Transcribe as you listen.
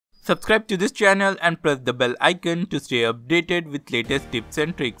Subscribe to this channel and press the bell icon to stay updated with latest tips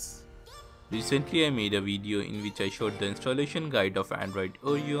and tricks. Recently I made a video in which I showed the installation guide of Android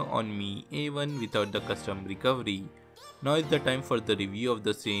Oreo on Mi A1 without the custom recovery. Now is the time for the review of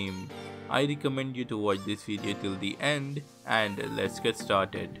the same. I recommend you to watch this video till the end and let's get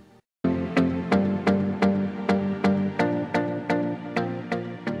started.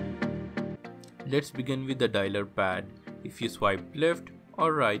 Let's begin with the dialer pad. If you swipe left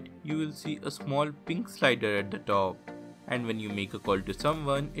or right, you will see a small pink slider at the top. And when you make a call to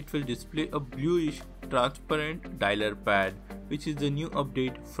someone, it will display a bluish transparent dialer pad, which is the new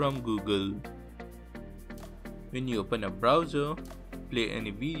update from Google. When you open a browser, play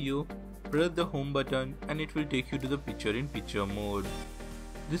any video, press the home button and it will take you to the picture-in-picture mode.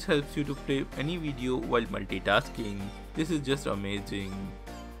 This helps you to play any video while multitasking. This is just amazing.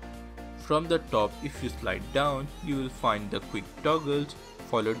 From the top, if you slide down, you will find the quick toggles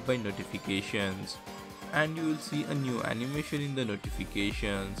followed by notifications. And you will see a new animation in the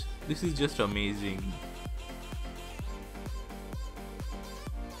notifications. This is just amazing.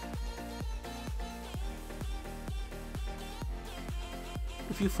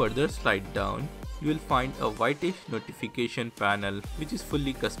 If you further slide down, you will find a whitish notification panel which is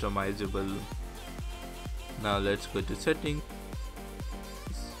fully customizable. Now let's go to settings.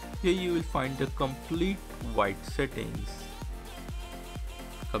 Here you will find the complete white settings.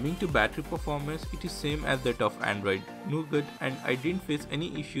 Coming to battery performance, it is same as that of Android Nougat and I didn't face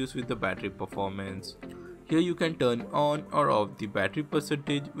any issues with the battery performance. Here you can turn on or off the battery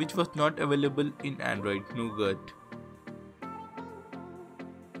percentage, which was not available in Android Nougat.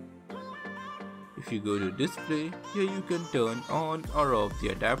 If you go to display, here you can turn on or off the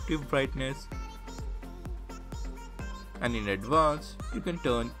adaptive brightness. And in advanced, you can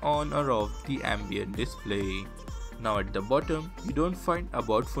turn on or off the ambient display. Now at the bottom, you don't find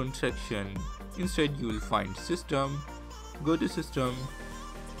about phone section. Instead, you will find system. Go to system.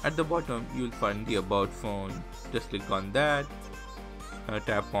 At the bottom, you will find the about phone. Just click on that.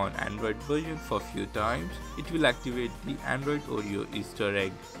 Tap on Android version for a few times. It will activate the Android Oreo Easter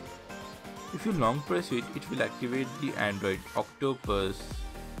egg. If you long press it, it will activate the Android Octopus.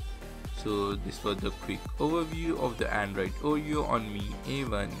 So this was the quick overview of the Android Oreo on Mi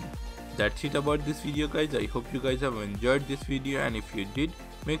A1. That's it about this video guys. I hope you guys have enjoyed this video, and if you did,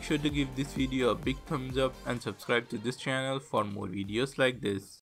 make sure to give this video a big thumbs up and subscribe to this channel for more videos like this.